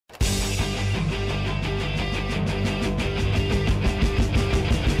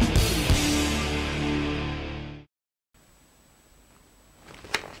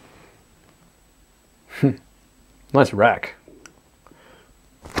Nice rack.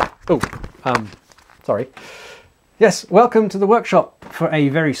 Oh, sorry. Yes, welcome to the workshop for a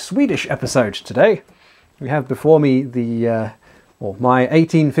very Swedish episode today. We have before me the my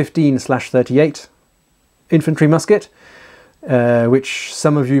 1815/38 infantry musket, which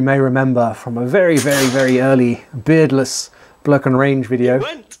some of you may remember from a very, very, very early beardless bloke on range video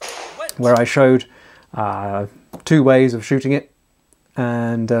where I showed two ways of shooting it,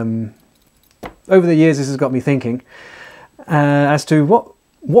 and over the years this has got me thinking as to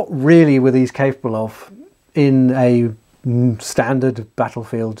what really were these capable of in a standard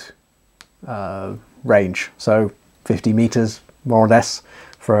battlefield range. So 50 meters more or less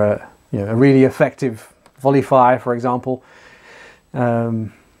for a really effective volley fire, for example.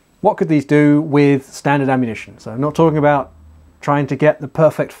 What could these do with standard ammunition? So I'm not talking about trying to get the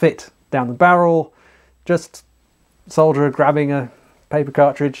perfect fit down the barrel, just soldier grabbing a paper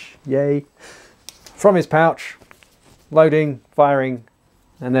cartridge, yay, from his pouch, loading, firing,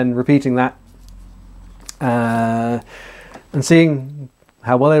 and then repeating that, and seeing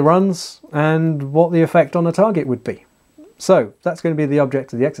how well it runs and what the effect on a target would be. So that's going to be the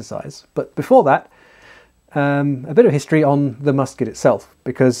object of the exercise. But before that, a bit of history on the musket itself,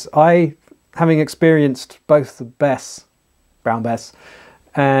 because I, having experienced both the Bess, Brown Bess,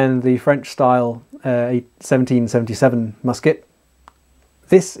 and the French style 1777 musket,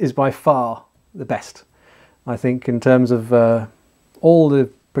 this is by far the best, I think, in terms of all the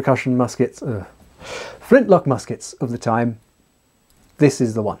percussion muskets, flintlock muskets of the time. This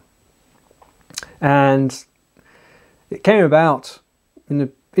is the one. And it came about in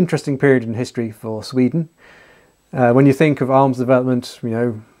an interesting period in history for Sweden. When you think of arms development,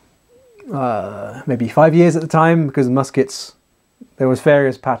 maybe 5 years at the time, because muskets, there was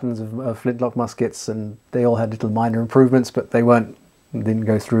various patterns of flintlock muskets, and they all had little minor improvements, but they didn't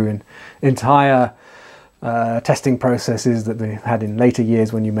go through an entire testing processes that they had in later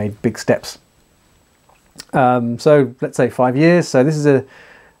years when you made big steps. So let's say 5 years. So this is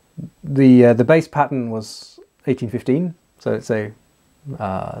the base pattern was 1815. So let's say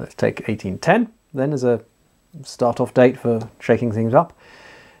let's take 1810 then as a start-off date for shaking things up.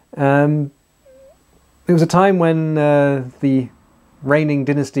 There was a time when the reigning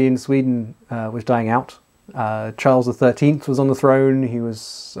dynasty in Sweden was dying out. Charles XIII was on the throne. He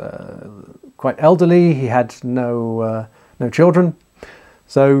was quite elderly. He had no children.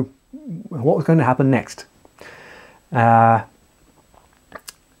 So what was going to happen next? And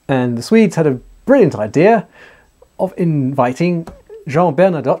the Swedes had a brilliant idea of inviting Jean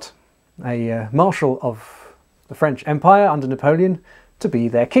Bernadotte, a marshal of the French Empire under Napoleon, to be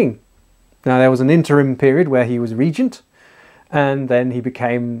their king. Now there was an interim period where he was regent, and then he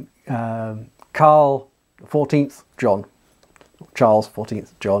became Carl XIV John, Charles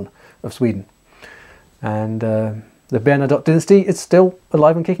XIV John of Sweden. And the Bernadotte dynasty is still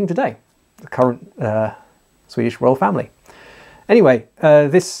alive and kicking today, the current Swedish royal family. Anyway,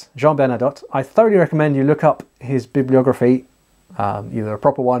 this Jean Bernadotte, I thoroughly recommend you look up his bibliography, either a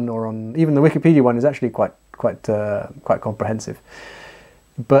proper one or on even the Wikipedia one is actually quite comprehensive.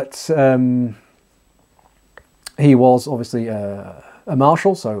 But he was obviously a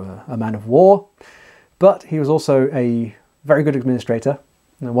marshal, so a man of war, but he was also a very good administrator.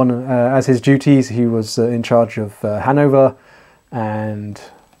 As his duties, he was in charge of Hanover and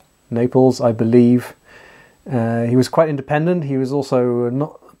Naples, I believe. He was quite independent. He was also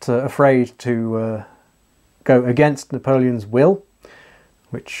not afraid to go against Napoleon's will,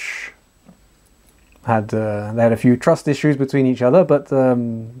 which they had a few trust issues between each other, but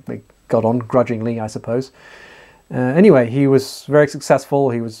they got on grudgingly, I suppose. Anyway, he was very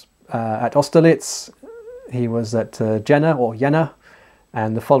successful. He was at Austerlitz, he was at Jena,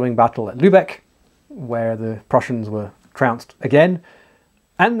 and the following battle at Lübeck, where the Prussians were trounced again.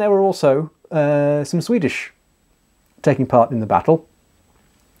 And there were also some Swedish taking part in the battle.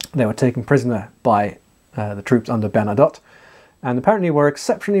 They were taken prisoner by the troops under Bernadotte, and apparently were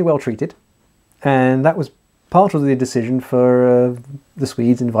exceptionally well treated. And that was part of the decision for the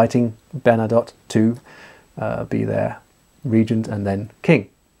Swedes inviting Bernadotte to be their regent and then king.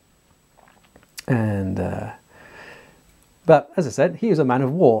 And but as I said, he was a man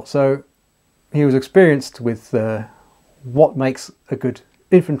of war, so he was experienced with what makes a good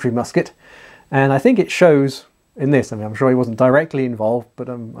infantry musket, and I think it shows in this. I mean, I'm sure he wasn't directly involved, but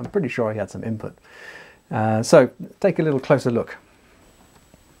I'm pretty sure he had some input. So take a little closer look.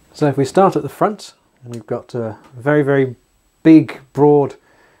 So if we start at the front, we've got a very, very big, broad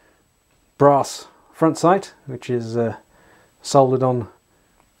brass front sight, which is soldered on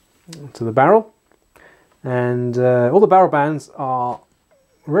to the barrel, and all the barrel bands are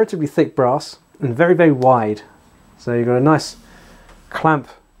relatively thick brass, and very, very wide. So you've got a nice clamp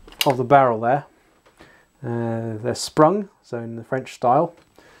of the barrel there. They're sprung, so in the French style.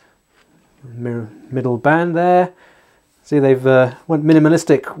 Middle band there. See, they've went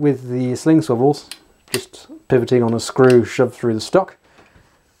minimalistic with the sling swivels, just pivoting on a screw shoved through the stock.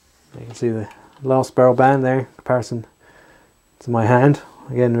 You can see the last barrel band there in comparison to my hand.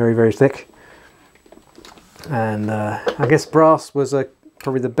 Again, very, very thick. And I guess brass was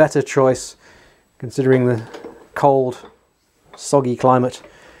probably the better choice, considering the cold, soggy climate,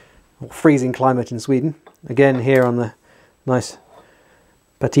 or freezing climate in Sweden. Again, here on the nice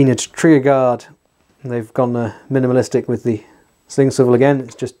patinaed trigger guard, they've gone minimalistic with the sling swivel again.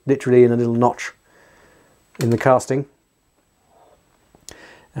 It's just literally in a little notch in the casting.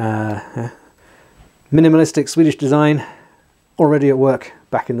 Minimalistic Swedish design, already at work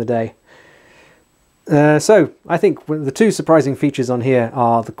back in the day. So I think the two surprising features on here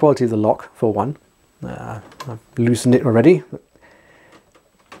are the quality of the lock, for one. I've loosened it already.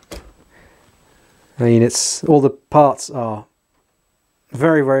 I mean, all the parts are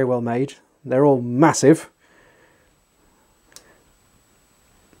very, very well made. They're all massive.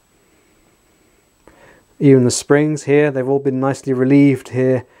 Even the springs here, they've all been nicely relieved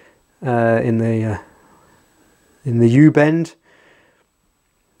here in the U-bend.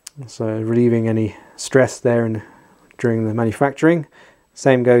 So relieving any stress there during the manufacturing.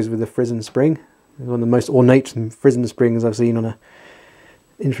 Same goes with the frizzen spring. It's one of the most ornate frizzen springs I've seen on an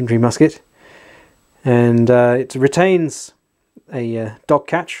infantry musket. And it retains a dog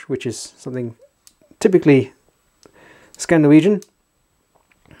catch, which is something typically Scandinavian.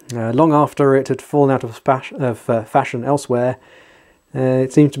 Long after it had fallen out of fashion elsewhere,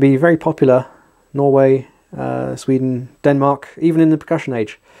 it seems to be very popular. Norway, Sweden, Denmark, even in the percussion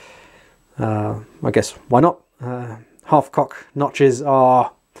age. I guess why not? Half-cock notches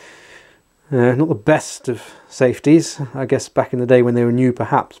are not the best of safeties. I guess back in the day when they were new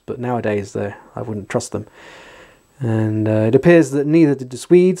perhaps, but nowadays I wouldn't trust them. And it appears that neither did the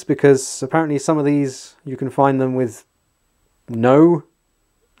Swedes, because apparently some of these you can find them with no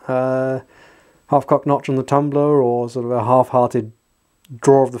half-cock notch on the tumbler, or sort of a half-hearted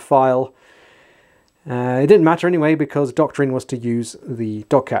draw of the file. It didn't matter anyway, because doctrine was to use the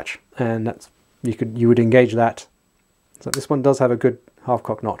dog catch, and that's you would engage that. So this one does have a good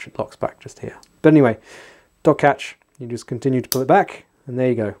half-cock notch. It locks back just here. But anyway, dog catch. You just continue to pull it back, and there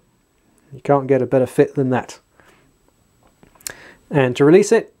you go. You can't get a better fit than that. And to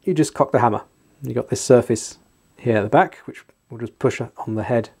release it, you just cock the hammer. You got this surface here at the back, which will just push on the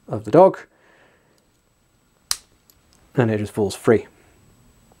head of the dog, and it just falls free.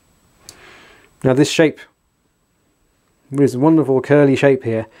 Now this shape, this wonderful curly shape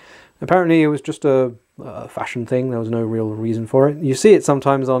here, apparently it was just a fashion thing. There was no real reason for it. You see it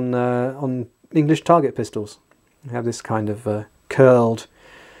sometimes on English target pistols. You have this kind of curled,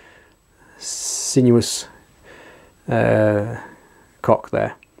 sinuous cock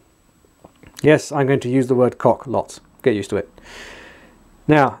there. Yes, I'm going to use the word cock lots. Get used to it.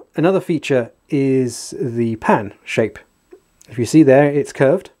 Now, another feature is the pan shape. If you see there, it's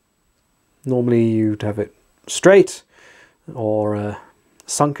curved. Normally you'd have it straight or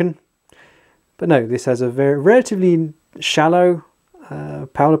sunken. But no, this has a relatively shallow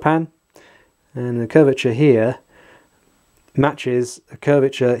powder pan, and the curvature here matches the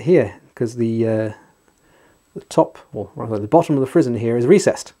curvature here, because the top, or rather the bottom of the frizzen here is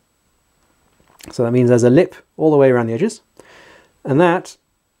recessed. So that means there's a lip all the way around the edges, and that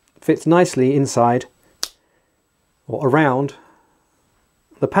fits nicely inside or around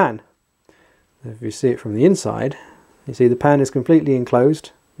the pan. If you see it from the inside, you see the pan is completely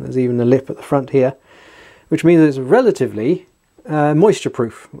enclosed. There's even a lip at the front here, which means it's relatively moisture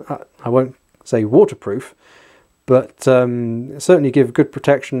proof. I won't say waterproof, but certainly give good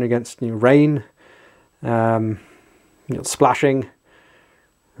protection against rain, splashing,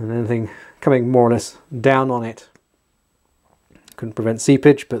 and anything coming more or less down on it. Couldn't prevent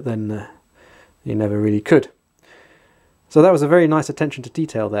seepage, but then you never really could. So that was a very nice attention to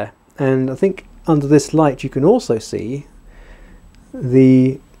detail there. And I think under this light you can also see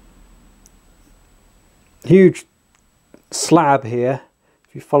the huge slab here.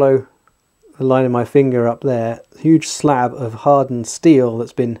 If you follow the line of my finger up there, huge slab of hardened steel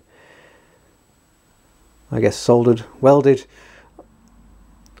that's been, I guess, soldered, welded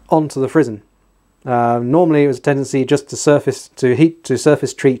onto the frizzen. Normally it was a tendency just to surface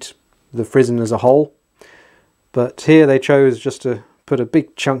treat the frizzen as a whole, but here they chose just to put a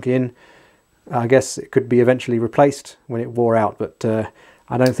big chunk in. I guess it could be eventually replaced when it wore out, but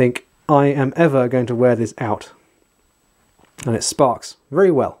I don't think I am ever going to wear this out. And it sparks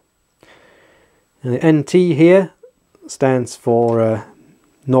very well. And the NT here stands for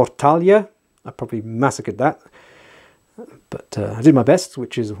Norrtalia. I probably massacred that, but I did my best,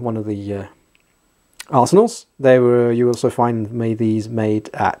 which is one of the arsenals. You also find these made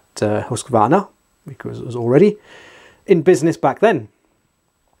at Husqvarna, because it was already in business back then.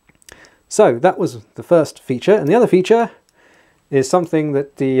 So that was the first feature, and the other feature is something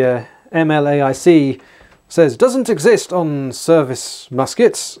that the MLAIC says doesn't exist on service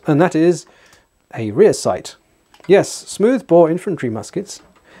muskets, and that is a rear sight. Yes, smoothbore infantry muskets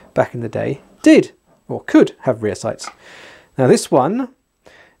back in the day did, or could, have rear sights. Now this one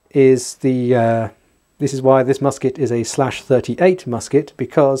is this is why this musket is a /38 musket,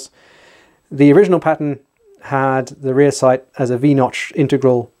 because the original pattern had the rear sight as a V-notch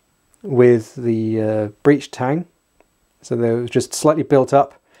integral with the breech tang, so there was just slightly built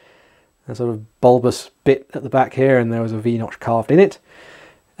up a sort of bulbous bit at the back here, and there was a V-notch carved in it.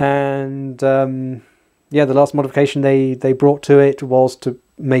 And yeah, the last modification they brought to it was to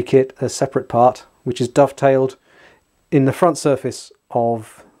make it a separate part, which is dovetailed in the front surface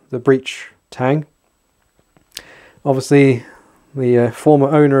of the breech tang. Obviously, the former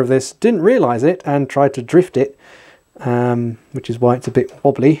owner of this didn't realise it and tried to drift it, which is why it's a bit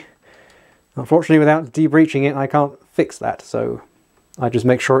wobbly. Unfortunately, without debreaching it, I can't fix that, so I just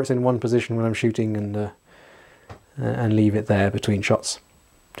make sure it's in one position when I'm shooting and leave it there between shots.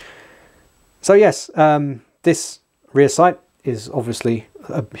 So yes, this rear sight is obviously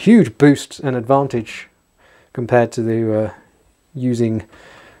a huge boost and advantage compared to the using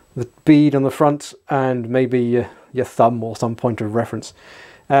the bead on the front and maybe your thumb or some point of reference.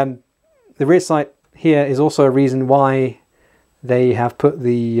 The rear sight here is also a reason why they have put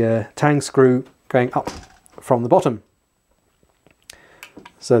the tang screw going up from the bottom,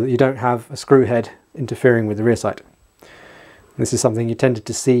 so that you don't have a screw head interfering with the rear sight. This is something you tended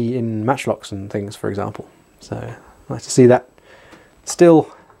to see in matchlocks and things, for example. So nice to see that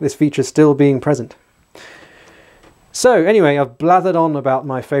this feature still being present. So anyway, I've blathered on about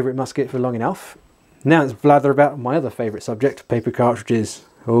my favourite musket for long enough. Now let's blather about my other favourite subject, paper cartridges.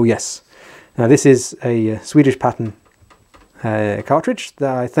 Oh yes. Now this is a Swedish pattern cartridge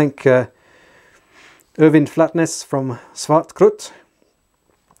that I thank Irvind Flatness from Svartkrut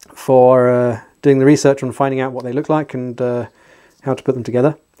for doing the research on finding out what they look like and how to put them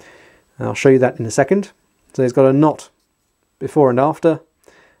together. And I'll show you that in a second. So it's got a knot before and after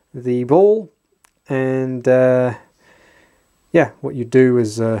the ball, and yeah, what you do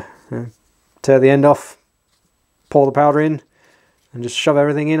is tear the end off, pour the powder in, and just shove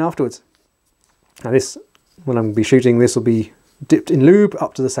everything in afterwards. Now this, when I'm going to be shooting, this will be dipped in lube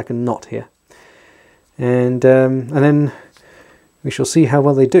up to the second knot here, and then we shall see how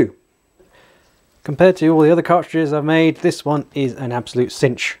well they do. Compared to all the other cartridges I've made, this one is an absolute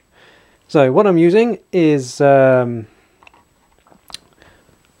cinch. So what I'm using is 2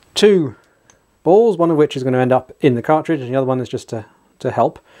 balls, one of which is going to end up in the cartridge, and the other one is just to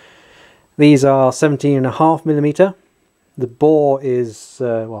help. These are 17.5mm. The bore is,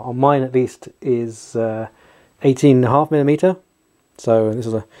 well, on mine at least, is 18.5mm. So this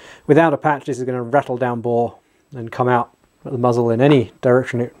is without a patch, this is going to rattle down bore and come out at the muzzle in any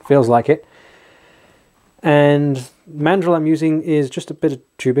direction it feels like it. And mandrel I'm using is just a bit of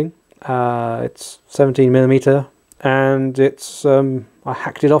tubing. It's 17mm, and it's I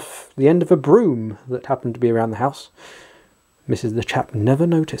hacked it off the end of a broom that happened to be around the house. Mrs. the Chap never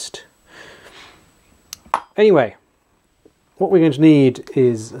noticed. Anyway, what we're going to need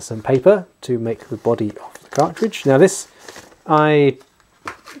is some paper to make the body of the cartridge. Now this I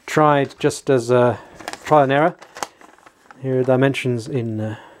tried just as a trial and error. Here are dimensions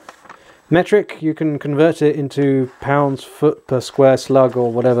in metric. You can convert it into pounds, foot per square slug,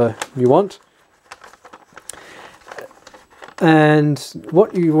 or whatever you want. And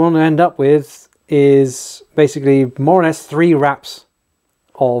what you want to end up with is basically more or less 3 wraps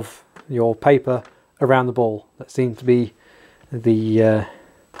of your paper around the ball. That seems to be the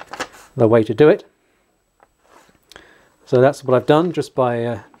way to do it. So that's what I've done just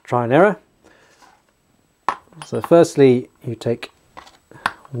by trial and error. So firstly, you take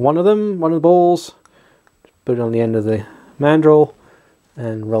one of the balls, put it on the end of the mandrel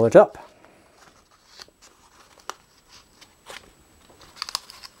and roll it up.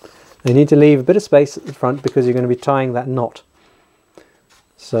 You need to leave a bit of space at the front because you're going to be tying that knot.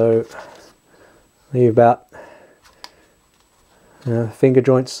 So leave about finger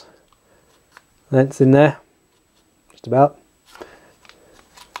joints length in there, just about.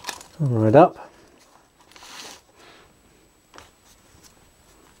 Roll it up.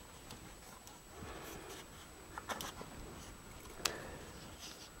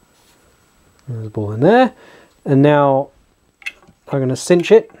 There's a ball in there. And now I'm going to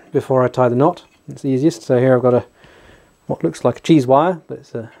cinch it before I tie the knot. It's the easiest. So here I've got what looks like a cheese wire, but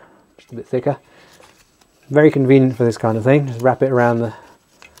it's just a bit thicker. Very convenient for this kind of thing. Just wrap it around the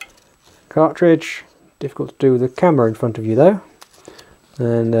cartridge. Difficult to do with the camera in front of you though.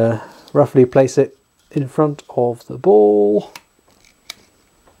 And roughly place it in front of the ball.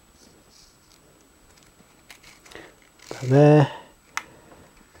 There.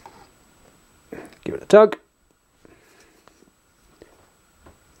 Give it a tug.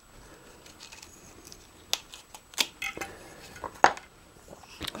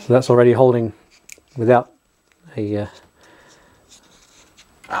 So that's already holding without a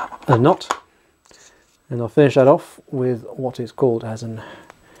knot. And I'll finish that off with what is called as an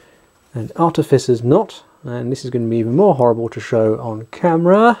artificer's knot. And this is going to be even more horrible to show on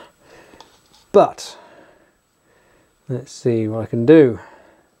camera. But let's see what I can do.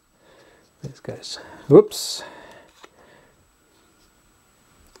 This goes, whoops.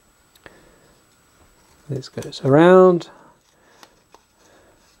 This goes around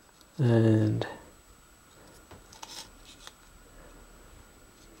and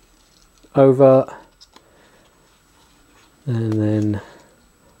over and then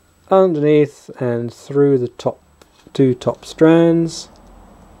underneath and through the two top strands.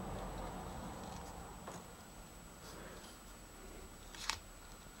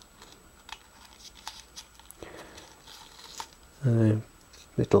 And then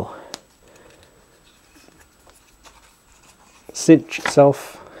it'll cinch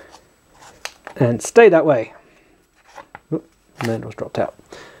itself and stay that way. Oop, and then it was dropped out.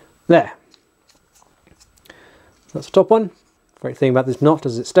 There. That's the top one. Great thing about this knot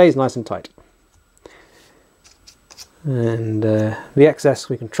is it stays nice and tight. And the excess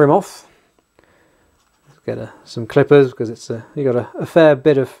we can trim off. Let's get some clippers because it's you got a fair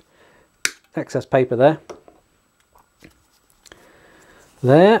bit of excess paper there.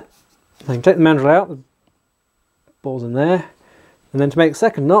 There, I can take the mandrel out, the ball's in there, and then to make the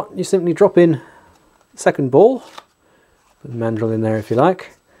second knot you simply drop in the second ball, put the mandrel in there if you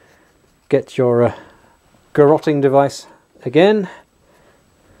like, get your garroting device again,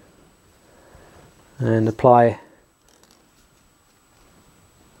 and apply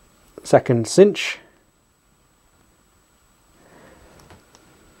second cinch.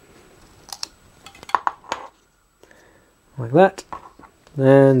 Like that.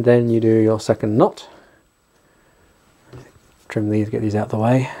 And then you do your second knot. Trim these, get these out the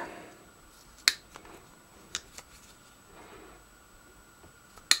way.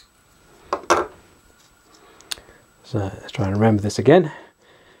 So let's try and remember this again.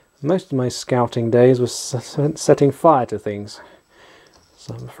 Most of my scouting days was setting fire to things.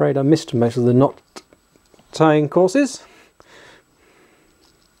 So I'm afraid I missed most of the knot tying courses.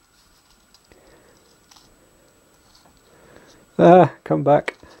 Come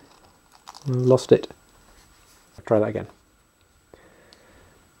back. Lost it. Try that again.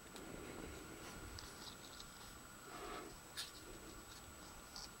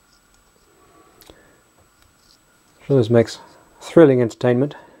 Sure, this makes thrilling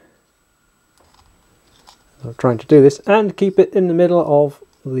entertainment. I'm trying to do this and keep it in the middle of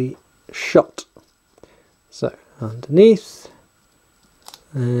the shot. So underneath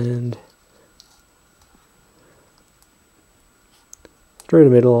and through the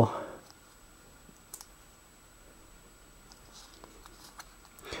middle.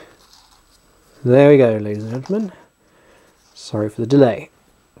 There we go, ladies and gentlemen. Sorry for the delay.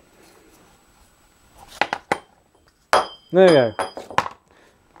 There we go.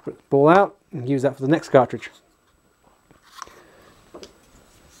 Put the ball out and use that for the next cartridge.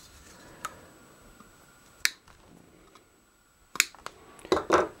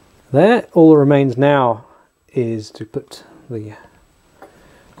 There, all that remains now is to put the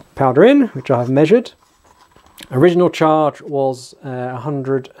powder in, which I have measured. Original charge was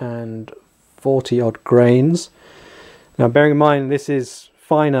 140 odd grains. Now bearing in mind this is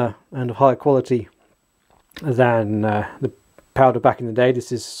finer and of higher quality than the powder back in the day.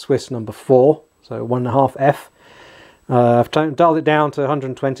 This is Swiss number 4, so 1.5 F. I've dialed it down to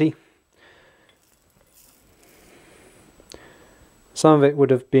 120. Some of it would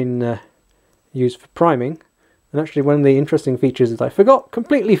have been used for priming. And actually one of the interesting features that I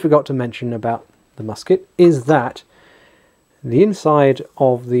completely forgot to mention about the musket is that the inside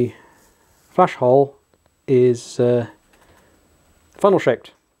of the flash hole is funnel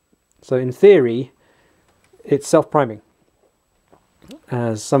shaped. So in theory it's self-priming,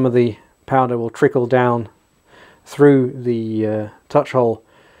 as some of the powder will trickle down through the touch hole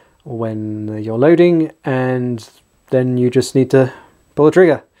when you're loading, and then you just need to pull the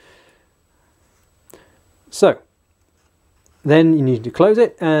trigger. So then you need to close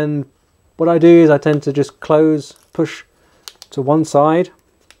it, and what I do is I tend to just push to one side,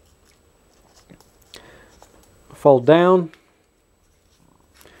 fold down,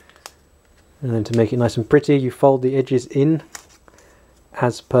 and then to make it nice and pretty you fold the edges in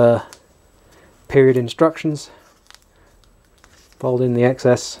as per period instructions. Fold in the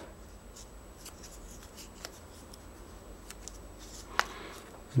excess,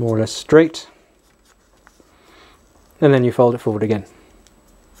 more or less straight, and then you fold it forward again.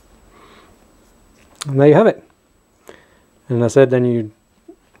 And there you have it. And as I said, then you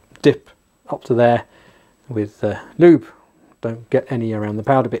dip up to there with lube. Don't get any around the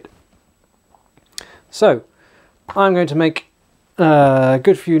powder bit. So I'm going to make a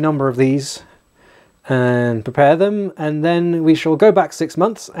good few number of these and prepare them, and then we shall go back 6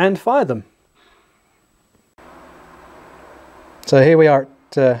 months and fire them. So here we are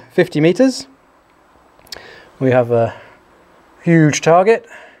at 50 meters. We have a huge target,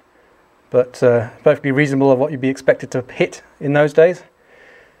 but perfectly reasonable of what you'd be expected to hit in those days.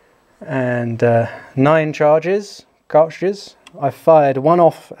 And 9 cartridges. I fired one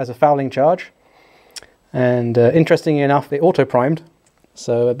off as a fouling charge, and interestingly enough it auto primed,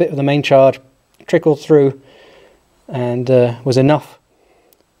 so a bit of the main charge trickled through and was enough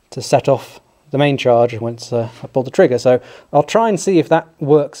to set off the main charge once I pulled the trigger. So I'll try and see if that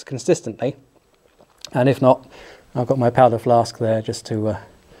works consistently, and if not, I've got my powder flask there just to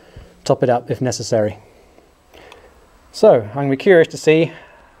top it up if necessary. So I'm going to be curious to see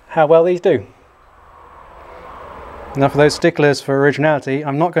how well these do. Now, for those sticklers for originality,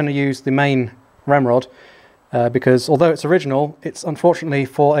 I'm not going to use the main ramrod because although it's original, it's unfortunately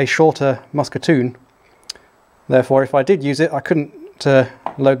for a shorter musketoon. Therefore, if I did use it, I couldn't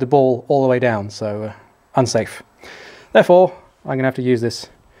load the ball all the way down, so unsafe. Therefore, I'm going to have to use this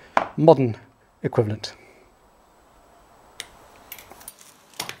modern equivalent.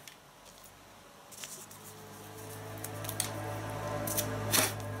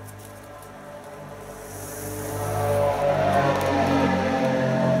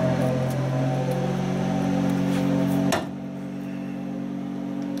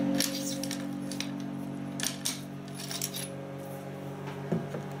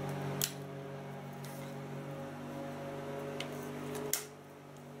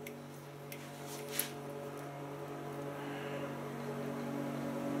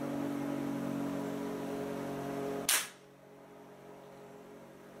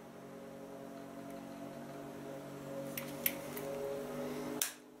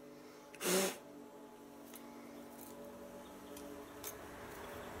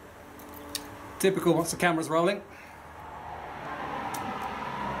 Typical once the camera's rolling.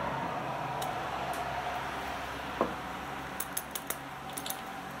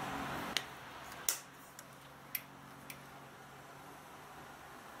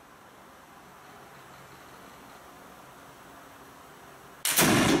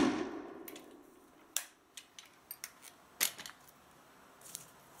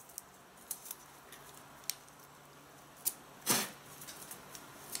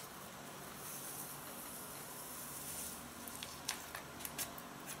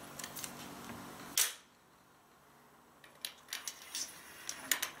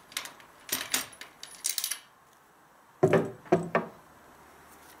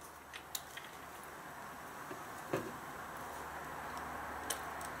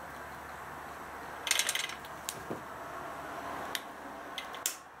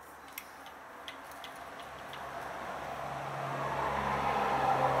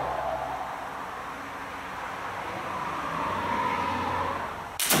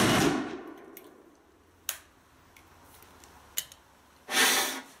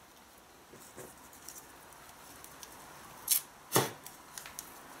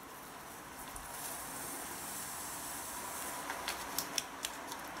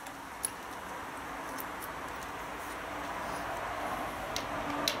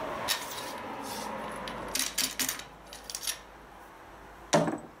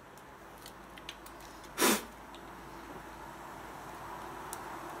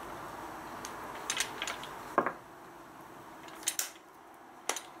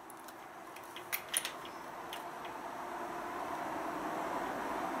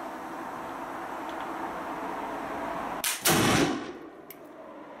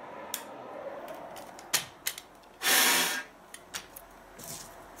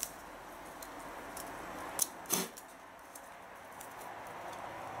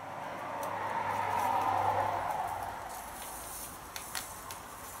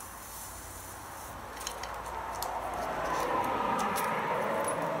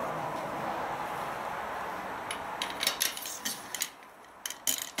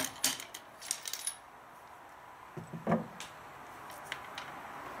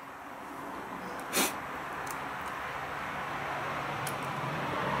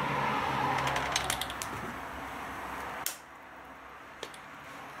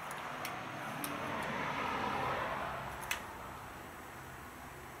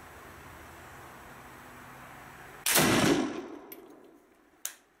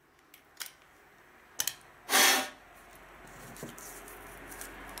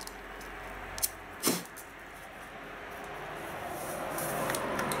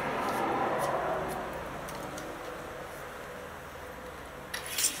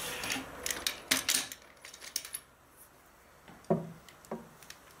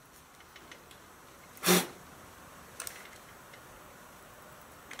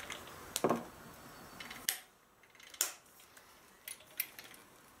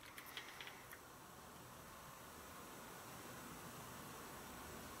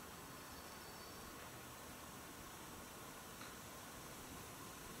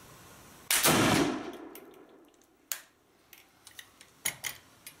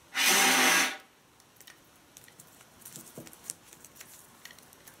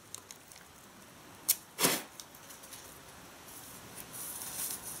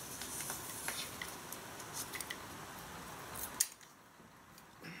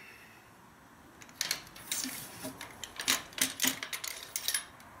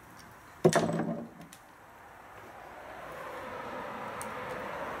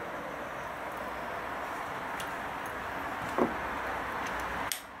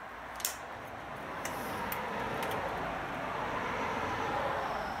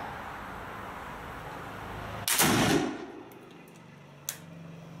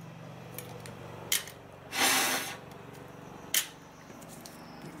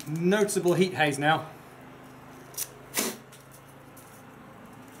 Noticeable heat haze now.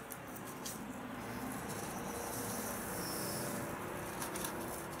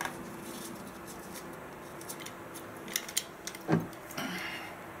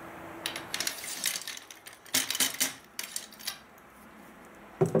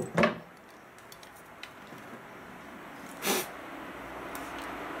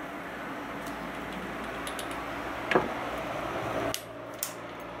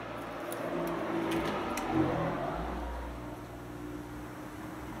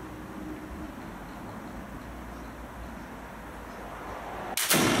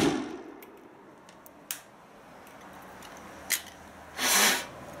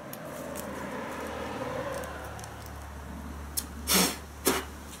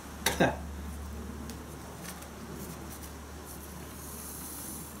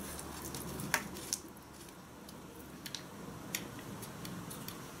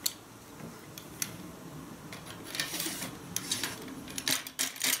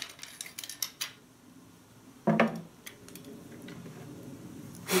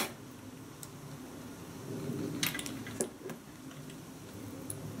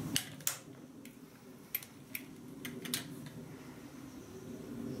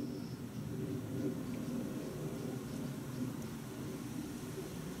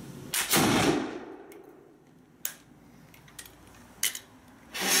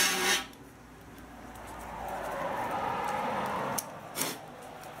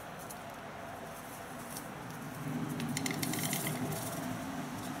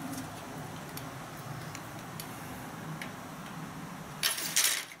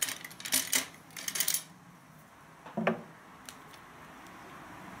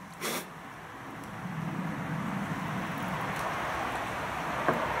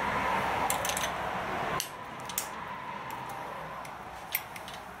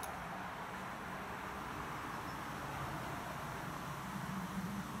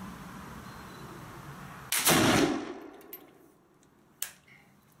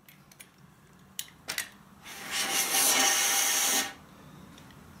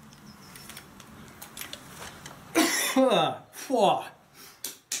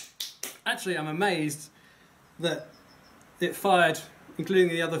 Actually, I'm amazed that it fired, including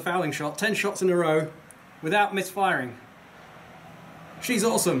the other fouling shot, 10 shots in a row without misfiring. She's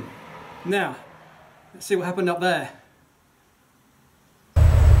awesome. Now, let's see what happened up there.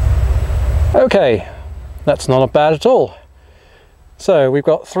 Okay, that's not bad at all. So we've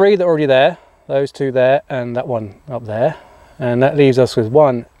got 3 that are already there, those 2 there and that one up there. And that leaves us with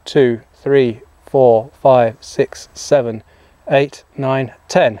 1, 2, 3, 4, 5, 6, 7, 8, 9,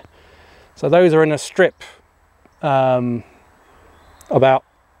 10. So those are in a strip about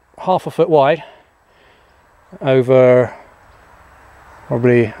half a foot wide over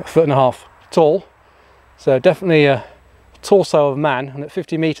probably a foot and a half tall. So definitely a torso of man, and at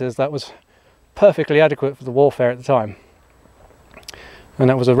 50 meters that was perfectly adequate for the warfare at the time.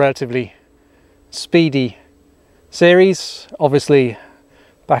 And that was a relatively speedy series. Obviously,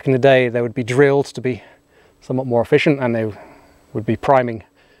 back in the day, they would be drilled to be somewhat more efficient, and they would be priming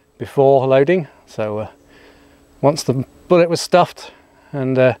before loading. So once the bullet was stuffed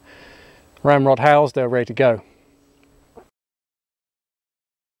and ramrod housed, they were ready to go.